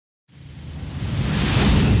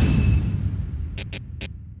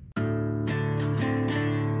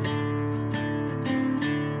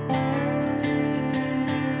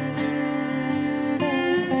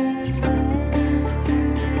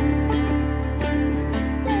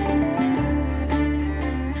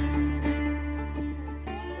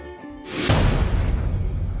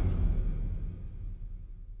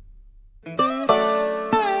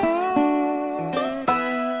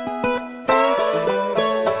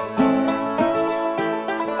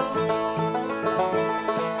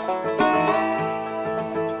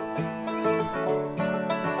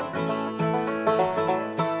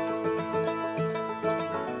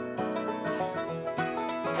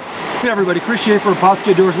everybody, Chris Schaefer of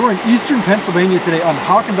Pautzke Outdoors. We're in eastern Pennsylvania today on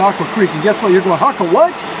Hokendauqua Creek, and guess what? You're going, Hokka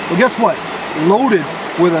what? Well, guess what? Loaded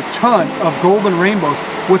with a ton of golden rainbows.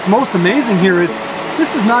 What's most amazing here is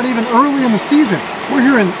this is not even early in the season. We're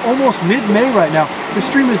here in almost mid-May right now. This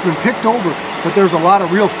stream has been picked over, but there's a lot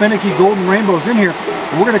of real finicky golden rainbows in here.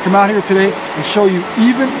 And we're going to come out here today and show you,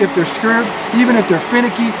 even if they're scared, even if they're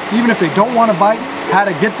finicky, even if they don't want to bite, how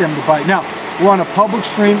to get them to bite. Now, we're on a public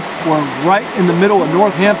stream. We're right in the middle of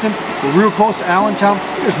Northampton. We're real close to Allentown.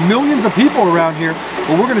 There's millions of people around here,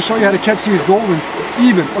 but we're going to show you how to catch these goldens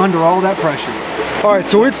even under all that pressure. All right,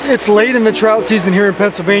 so it's late in the trout season here in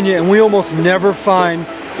Pennsylvania, and we almost never find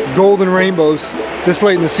golden rainbows this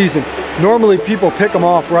late in the season. Normally people pick them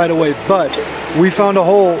off right away, but we found a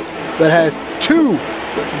hole that has 2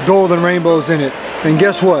 golden rainbows in it. And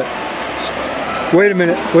guess what? Wait a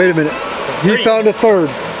minute. He found a 3rd.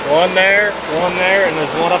 One there, and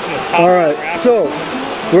there's one up in the top. All right, so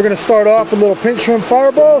we're gonna start off with little pink shrimp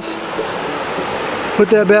fireballs. Put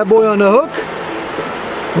that bad boy on the hook.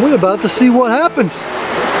 We're about to see what happens.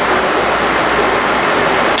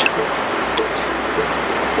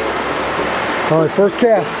 All right, first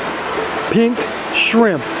cast, pink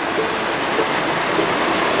shrimp.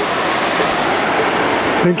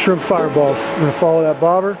 Pink shrimp fireballs. We're gonna follow that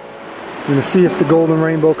bobber. We're gonna see if the golden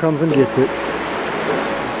rainbow comes and gets it.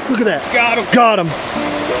 Look at that. Got him. Got him.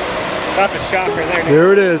 That's a shocker there.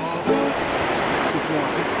 There it is.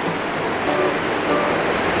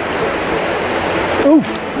 Ooh.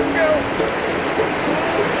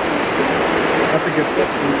 That's a good fit.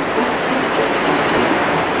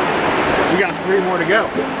 We got 3 more to go.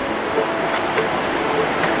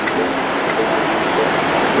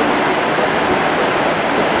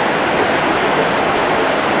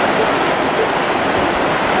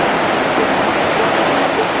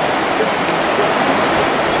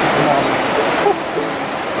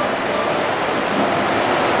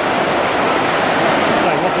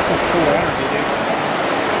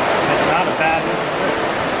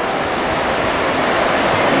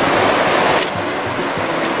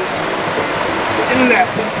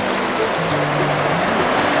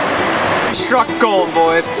 We struck gold,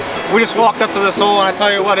 boys. We just walked up to this hole, and I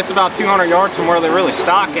tell you what, it's about 200 yards from where they really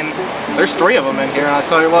stock, and there's 3 of them in here. And I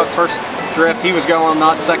tell you what, first drift he was going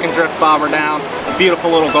nuts, second drift bobber down,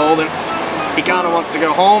 beautiful little golden. He kind of wants to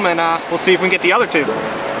go home, and we'll see if we can get the other 2.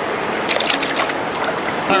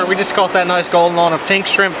 Alright, we just caught that nice golden on a pink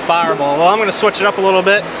shrimp fireball. Well, I'm going to switch it up a little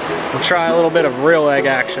bit and try a little bit of real egg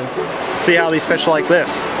action. See how these fish like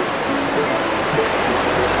this.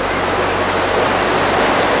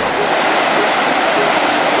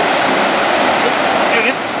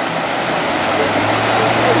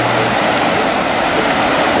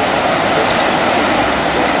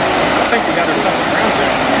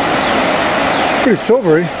 Pretty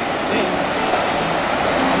silvery.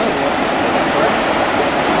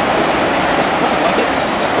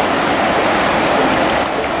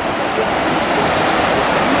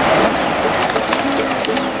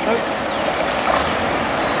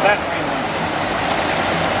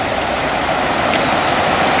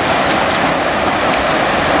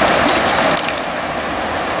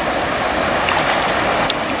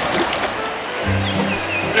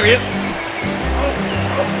 There he is.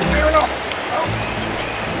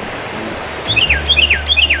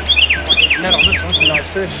 Net on this one's a nice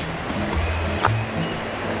fish.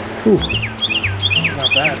 Ooh. It's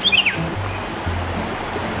not bad.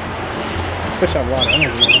 This fish have a lot of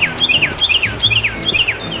energy.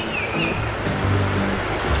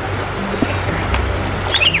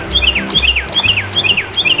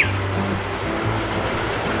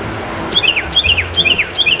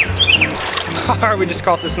 Alright, we just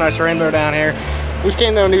caught this nice rainbow down here. We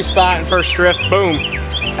came to a new spot in first drift. Boom.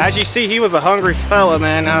 As you see, he was a hungry fella,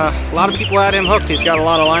 man. A lot of people had him hooked. He's got a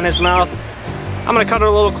lot of line in his mouth. I'm gonna cut it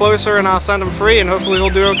a little closer and I'll send him free, and hopefully he'll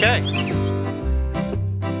do okay.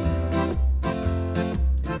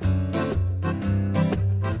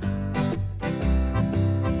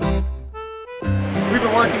 We've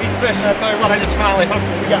been working these fish, and I tell you what, I just finally hooked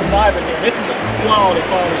him. We got 5 in here. This is a quality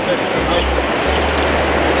fish.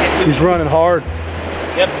 He's running hard.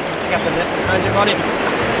 Yep, got the net behind you, buddy.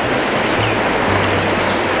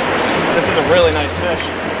 This is a really nice fish.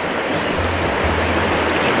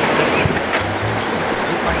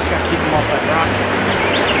 I just gotta keep him off that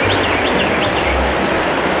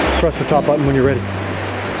rock. Press the top button when you're ready.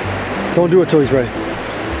 Don't do it till he's ready.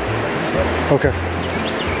 Okay.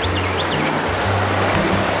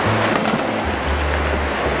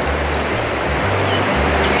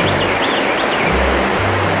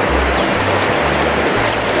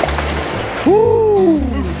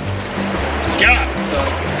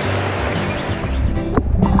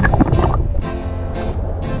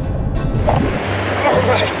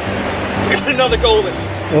 another golden.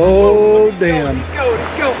 Oh, damn. Let's go,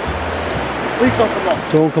 let's go. Please don't come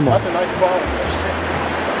up. Don't come up. That's a nice quality fish too.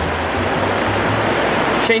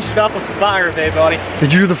 Changed it up with some fire today, buddy.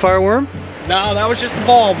 Did you do the fireworm? No, that was just the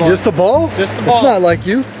ball, buddy. Just a ball? Just the ball. It's not like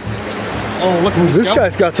you. Oh, look at This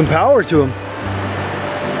guy's got some power to him.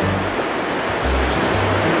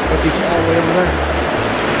 Look, he's all the way over there.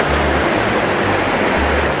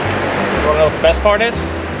 You wanna know what the best part is?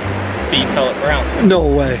 Feed pellet brown. No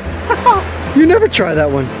way. You never try that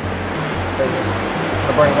one.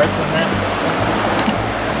 I'll bring right from that.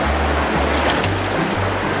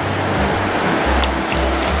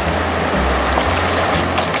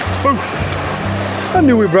 I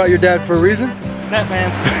knew we brought your dad for a reason. Net man.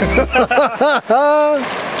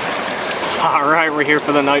 Alright, we're here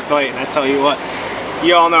for the night bite, and I tell you what,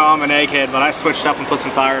 you all know I'm an egghead, but I switched up and put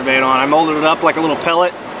some fire bait on. I molded it up like a little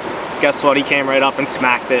pellet. Guess what? He came right up and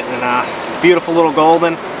smacked it. And beautiful little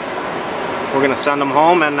golden. We're gonna send him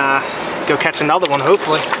home and go catch another one,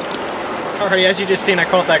 hopefully. Alright, as you just seen, I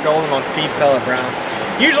caught that golden on feed pellet brown.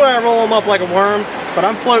 Usually I roll them up like a worm, but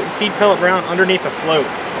I'm floating feed pellet brown underneath a float.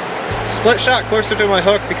 Split shot closer to my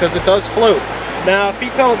hook because it does float. Now,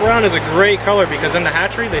 feed pellet brown is a great color because in the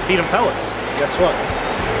hatchery they feed them pellets. Guess what?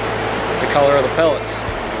 It's the color of the pellets.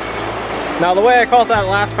 Now, the way I caught that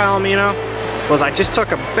last palomino was I just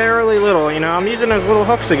took a barely little, I'm using those little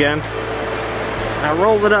hooks again. I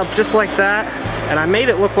rolled it up just like that, and I made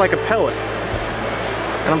it look like a pellet.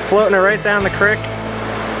 And I'm floating it right down the creek.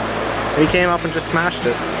 And he came up and just smashed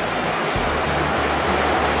it.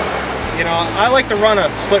 I like to run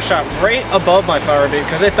a split shot right above my fire bait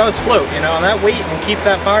because it does float, and that weight will keep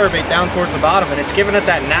that fire bait down towards the bottom, and it's giving it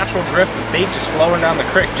that natural drift of bait just flowing down the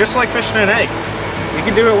creek, just like fishing an egg. You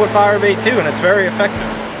can do it with fire bait too, and it's very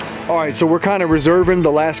effective. All right, so we're kind of reserving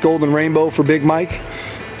the last golden rainbow for Big Mike.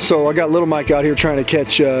 So I got little Mike out here trying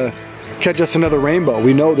to catch us another rainbow.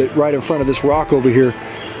 We know that right in front of this rock over here,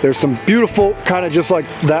 there's some beautiful, kind of just like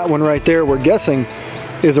that one right there, we're guessing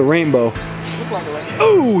is a rainbow.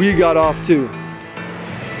 Oh, he got off too.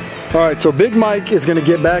 All right, so Big Mike is gonna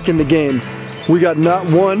get back in the game. We got not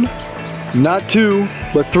one, not two,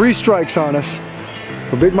 but 3 strikes on us.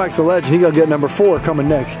 But Big Mike's the legend. He gotta get number 4 coming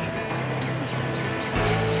next.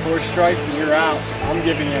 4 strikes and you're out. I'm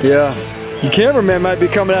giving you. Yeah, your cameraman might be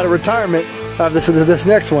coming out of retirement out of this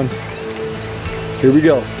next one. Here we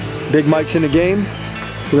go. Big Mike's in the game.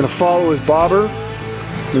 We're gonna follow his bobber.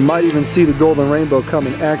 We might even see the golden rainbow come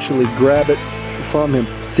and actually grab it from him.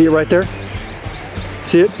 See it right there?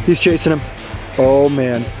 See it? He's chasing him. Oh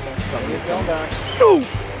man. He's going back. Oh,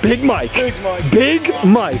 Big Mike. Big Mike. Big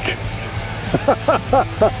Mike.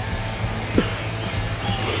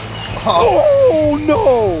 Oh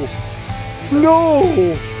no.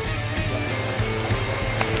 No.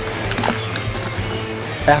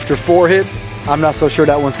 After 4 hits, I'm not so sure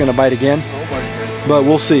that one's gonna bite again. Oh my goodness. But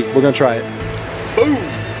we'll see. We're gonna try it. Boom.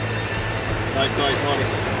 Nice money.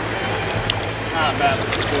 Not bad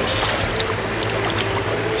looking fish.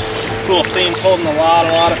 This little scene's holding a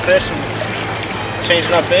lot of fish and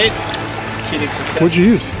changing up baits. Cheating success. What'd you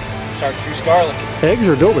use? Chartreuse garlic. Eggs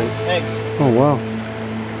or dough bait? Eggs. Oh wow.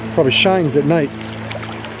 Probably shines at night.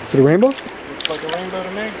 Is it a rainbow? Looks like a rainbow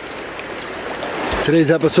to me.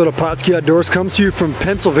 Today's episode of Pautzke Outdoors comes to you from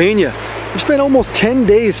Pennsylvania. We spent almost 10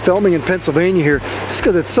 days filming in Pennsylvania here just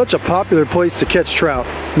because it's such a popular place to catch trout.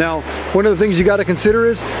 Now, one of the things you got to consider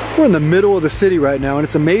is we're in the middle of the city right now, and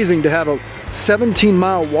it's amazing to have a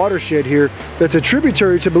 17-mile watershed here that's a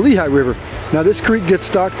tributary to the Lehigh River. Now, this creek gets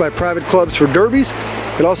stocked by private clubs for derbies.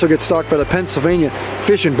 It also gets stocked by the Pennsylvania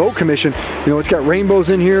Fish and Boat Commission. It's got rainbows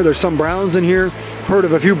in here, there's some browns in here, heard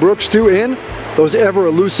of a few brooks too, and those ever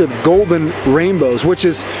elusive golden rainbows, which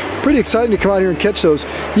is pretty exciting to come out here and catch those.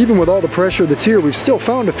 Even with all the pressure that's here, we've still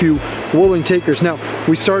found a few willing takers. Now,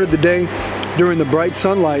 we started the day during the bright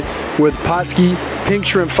sunlight with Pautzke pink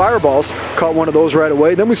shrimp fireballs, caught one of those right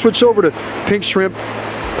away. Then we switched over to pink shrimp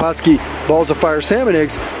Pautzke balls of fire salmon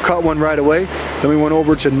eggs, caught one right away. Then we went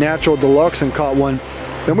over to natural deluxe and caught one.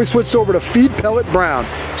 Then we switched over to feed pellet brown.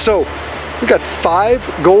 So we got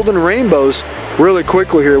 5 golden rainbows really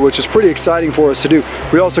quickly here, which is pretty exciting for us to do.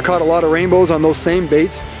 We also caught a lot of rainbows on those same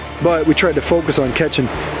baits, but we tried to focus on catching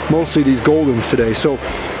mostly these goldens today. So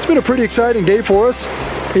it's been a pretty exciting day for us.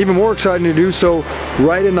 Even more exciting to do so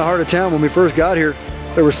right in the heart of town. When we first got here,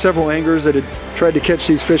 there were several anglers that had tried to catch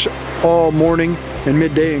these fish all morning and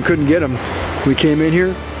midday and couldn't get them. We came in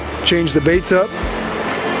here, changed the baits up,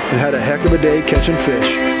 and had a heck of a day catching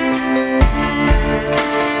fish.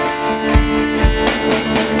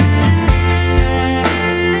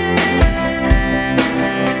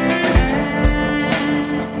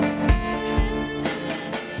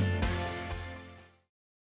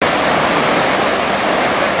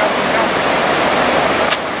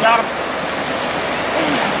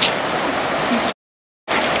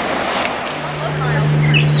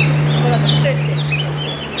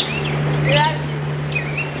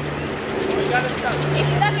 got it stuck. It's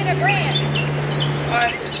stuck in a branch.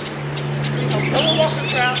 Alright. Someone walk the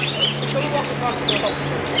trout. Someone walk the box.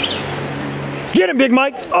 Get him, Big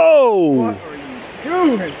Mike. Oh! What are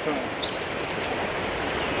you doing,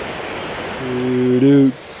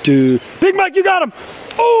 son? Big Mike, you got him.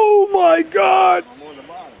 Oh my God.